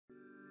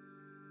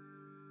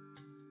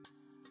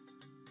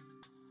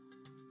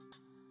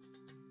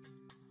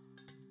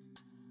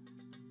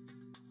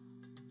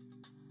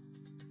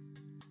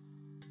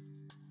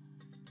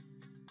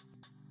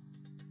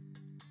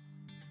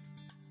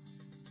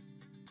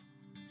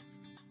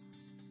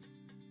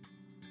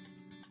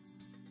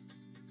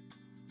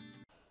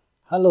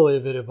Hello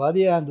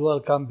everybody and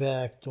welcome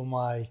back to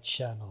my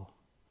channel.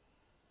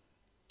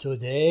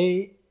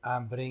 Today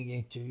I'm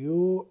bringing to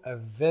you a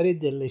very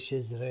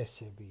delicious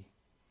recipe.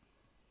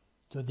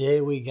 Today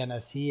we're gonna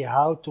see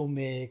how to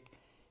make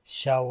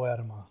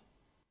shawarma.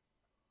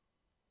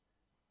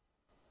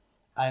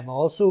 I'm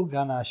also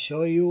gonna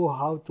show you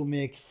how to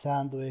make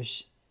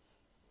sandwich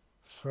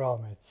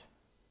from it.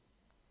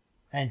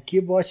 And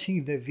keep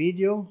watching the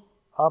video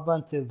up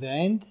until the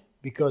end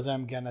because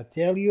I'm gonna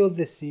tell you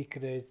the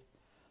secret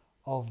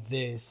of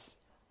this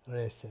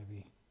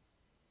recipe.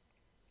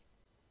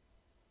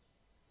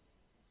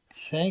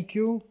 Thank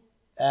you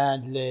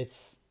and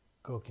let's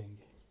cooking.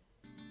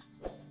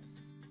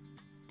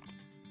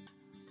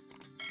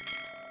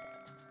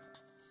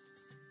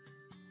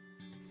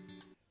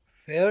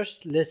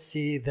 First, let's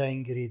see the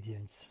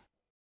ingredients.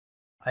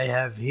 I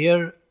have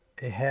here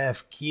a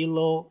half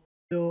kilo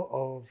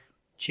of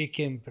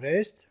chicken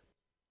breast,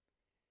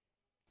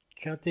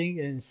 cutting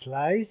in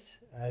slice,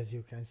 as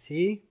you can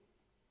see.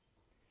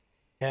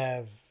 I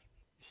have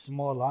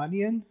small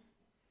onion,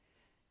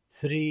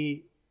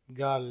 3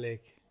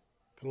 garlic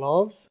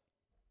cloves,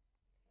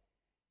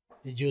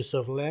 the juice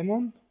of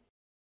lemon.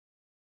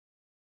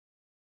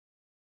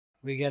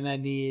 We're gonna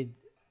need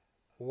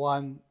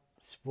 1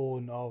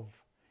 spoon of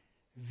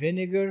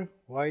vinegar,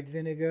 white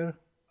vinegar,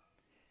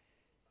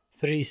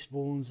 3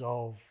 spoons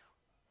of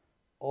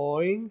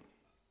oil,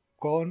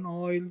 corn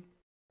oil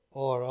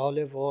or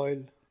olive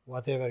oil,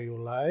 whatever you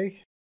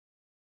like.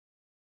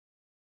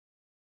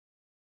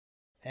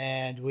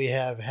 And we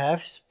have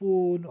half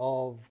spoon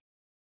of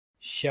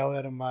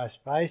shawarma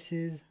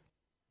spices,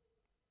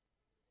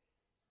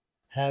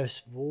 half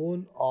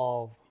spoon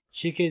of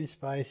chicken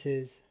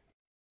spices,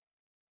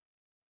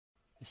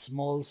 a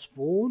small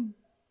spoon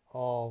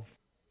of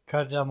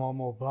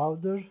cardamom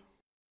powder,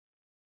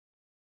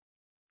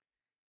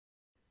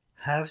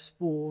 half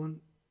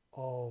spoon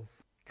of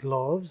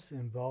cloves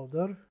in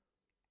powder,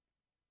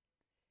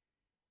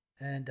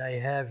 and I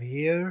have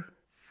here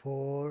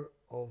 4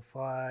 or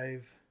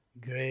 5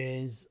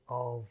 grains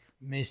of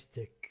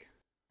mystic.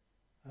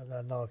 I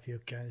don't know if you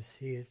can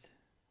see it.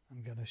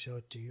 I'm gonna show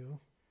it to you.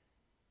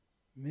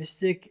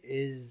 Mystic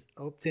is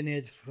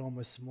obtained from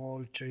a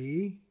small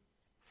tree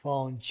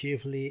found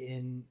chiefly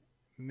in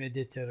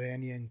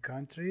Mediterranean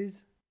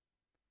countries.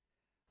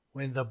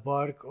 When the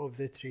bark of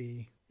the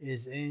tree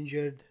is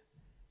injured,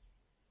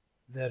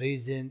 the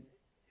resin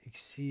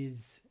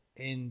exceeds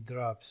in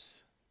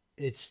drops.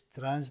 It's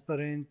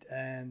transparent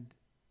and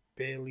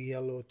pale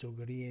yellow to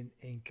green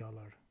in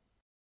color.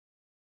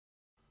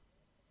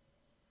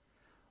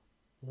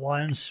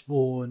 1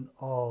 spoon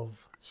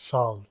of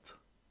salt.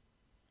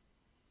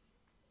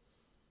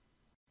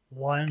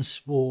 1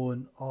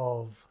 spoon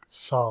of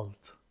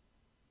salt.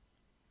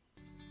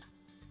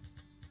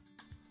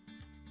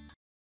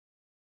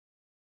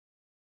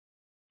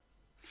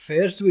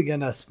 First we're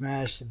gonna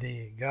smash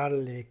the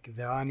garlic,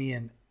 the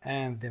onion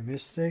and the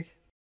mystic.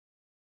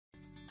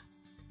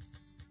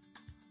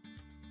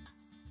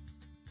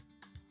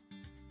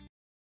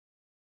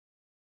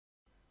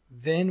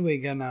 Then we're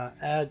gonna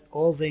add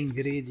all the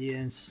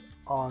ingredients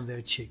on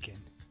the chicken.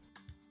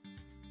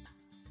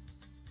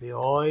 The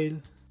oil,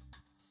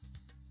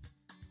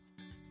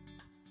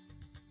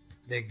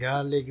 the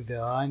garlic,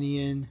 the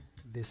onion,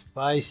 the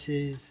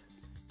spices,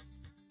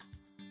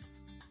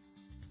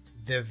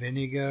 the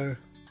vinegar.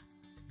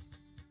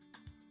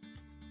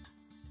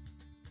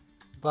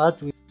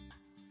 But we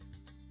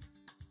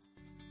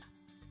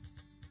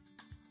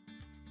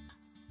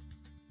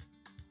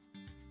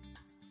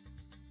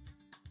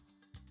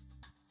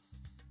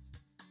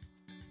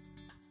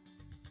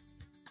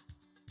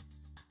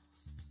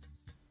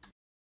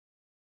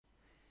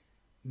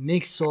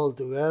mix all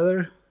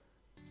together.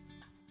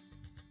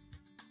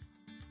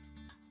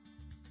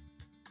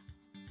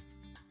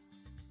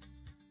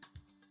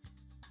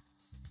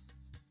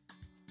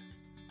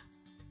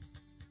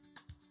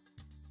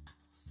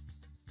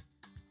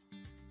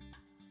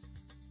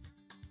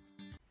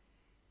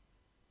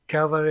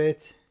 Cover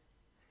it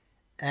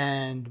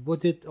and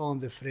put it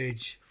on the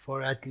fridge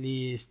for at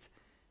least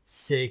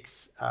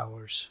 6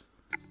 hours.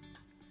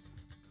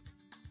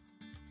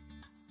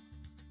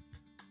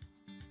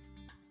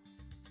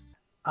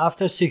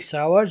 After 6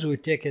 hours, we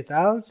take it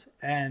out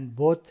and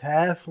put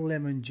half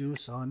lemon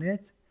juice on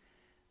it,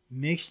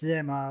 mix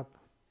them up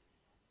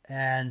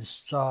and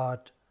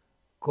start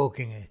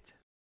cooking it.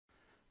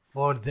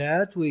 For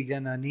that, we're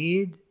gonna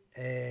need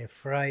a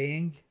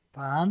frying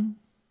pan,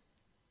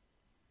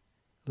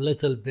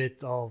 little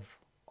bit of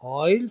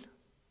oil.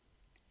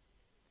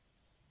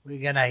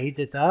 We're gonna heat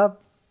it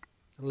up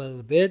a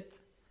little bit,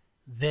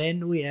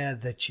 then we add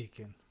the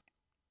chicken.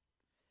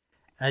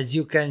 As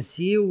you can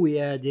see, we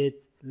add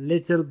it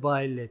little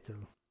by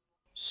little,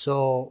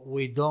 so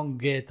we don't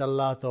get a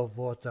lot of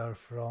water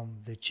from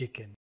the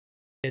chicken.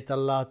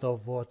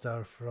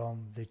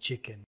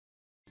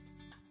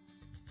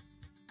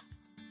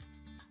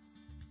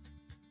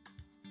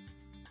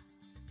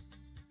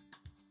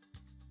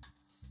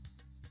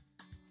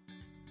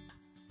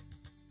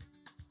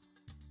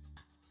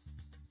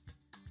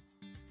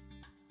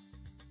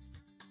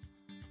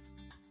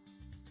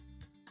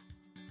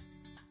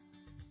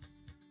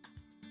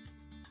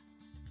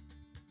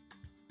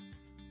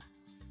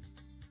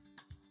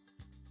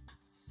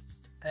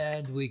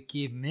 and we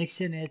keep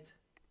mixing it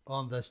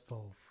on the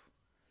stove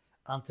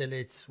until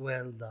it's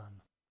well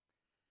done.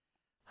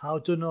 How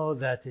to know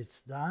that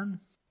it's done?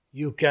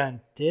 You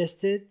can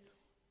taste it,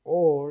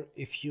 or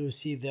if you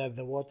see that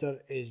the water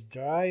is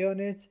dry on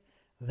it,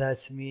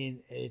 that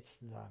means it's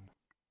done.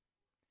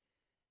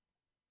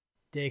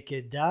 Take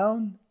it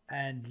down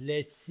and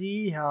let's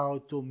see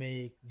how to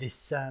make this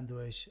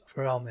sandwich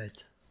from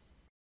it.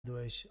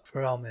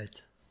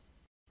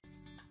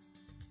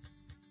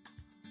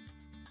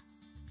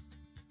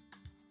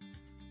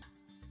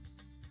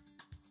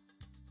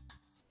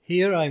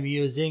 Here I'm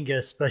using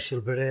a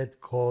special bread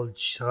called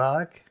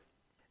shrak.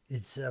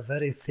 It's a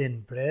very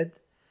thin bread,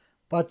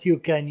 but you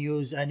can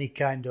use any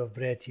kind of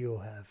bread you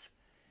have.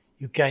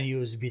 You can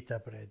use pita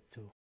bread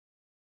too.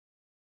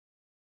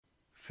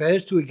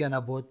 First we're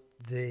gonna put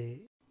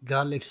the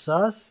garlic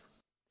sauce,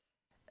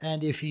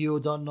 and if you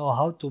don't know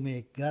how to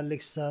make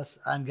garlic sauce,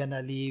 I'm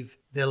gonna leave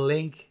the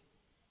link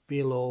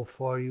below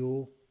for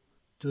you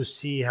to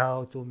see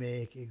how to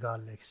make a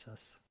garlic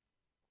sauce.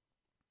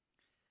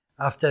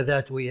 After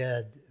that we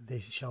add the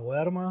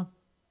shawarma,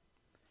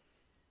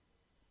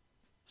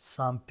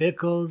 some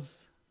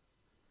pickles,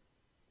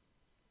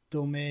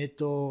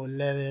 tomato,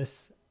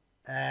 lettuce,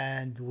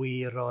 and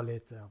we roll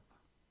it up.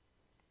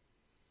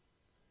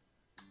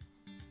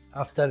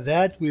 After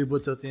that we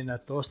put it in a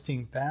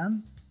toasting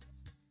pan.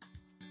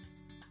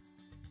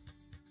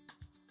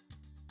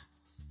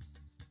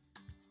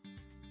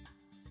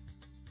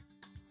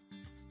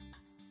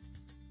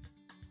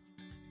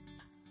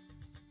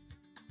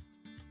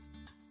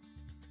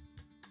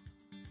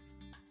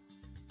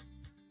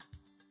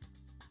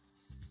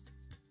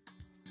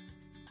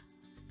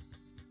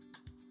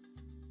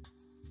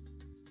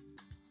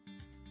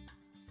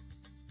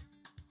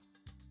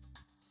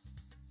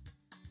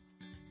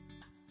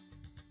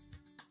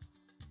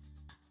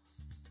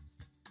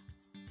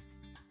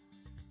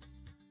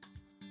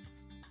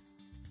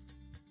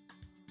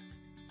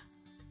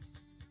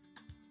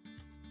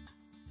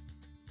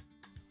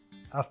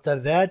 After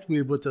that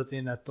we put it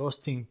in a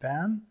toasting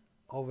pan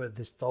over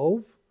the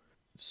stove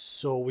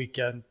so we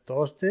can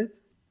toast it.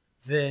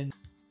 Then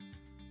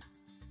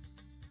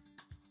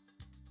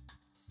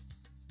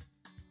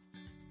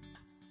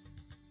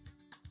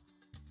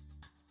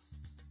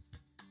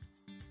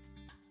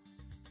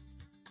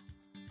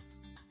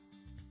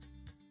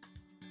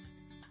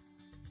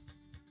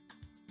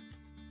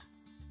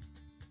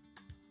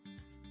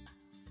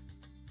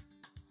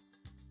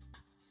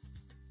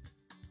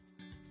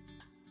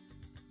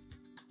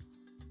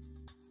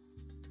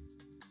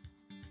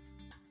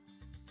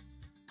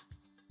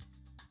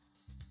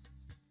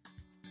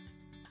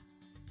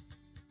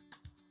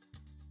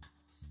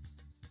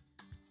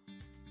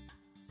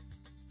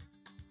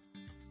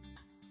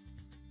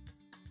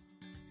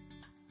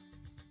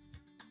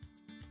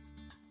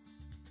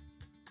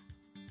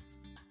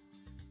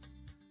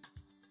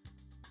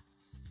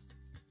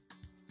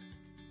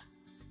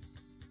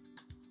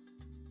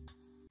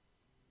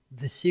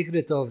the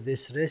secret of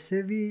this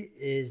recipe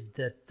is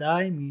the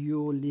time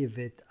you leave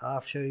it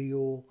after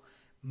you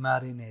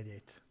marinate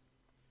it.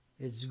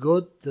 It's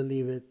good to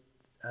leave it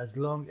as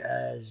long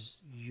as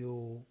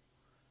you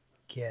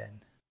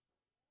can.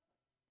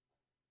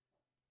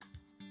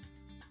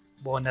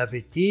 Bon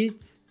appetit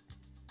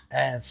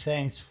and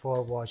thanks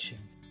for watching.